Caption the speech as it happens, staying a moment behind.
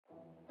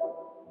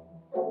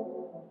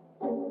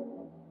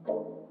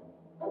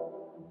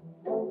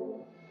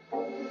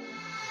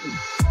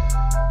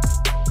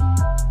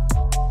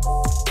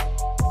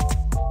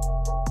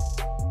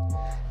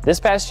This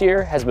past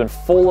year has been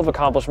full of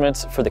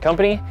accomplishments for the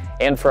company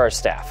and for our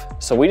staff.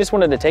 So we just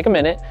wanted to take a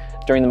minute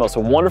during the most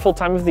wonderful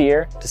time of the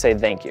year to say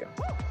thank you.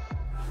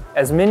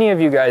 As many of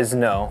you guys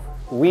know,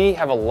 we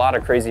have a lot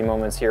of crazy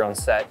moments here on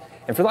set.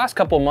 And for the last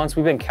couple of months,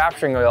 we've been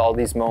capturing all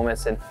these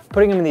moments and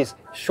putting them in these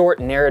short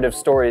narrative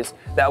stories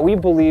that we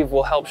believe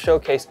will help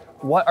showcase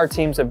what our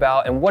team's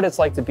about and what it's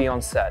like to be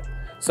on set.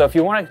 So if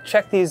you want to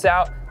check these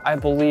out, I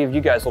believe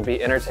you guys will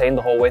be entertained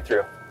the whole way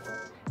through.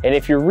 And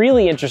if you're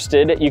really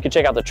interested, you can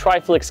check out the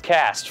Triflix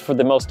cast for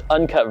the most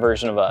uncut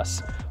version of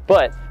us.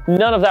 But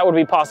none of that would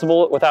be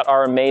possible without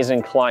our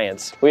amazing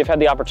clients. We've had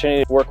the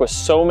opportunity to work with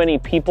so many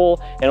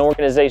people and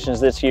organizations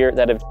this year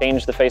that have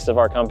changed the face of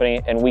our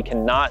company, and we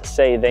cannot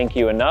say thank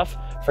you enough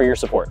for your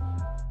support.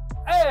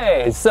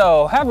 Hey,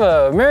 so have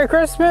a Merry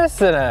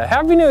Christmas and a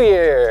Happy New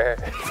Year.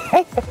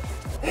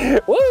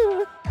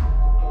 Woo!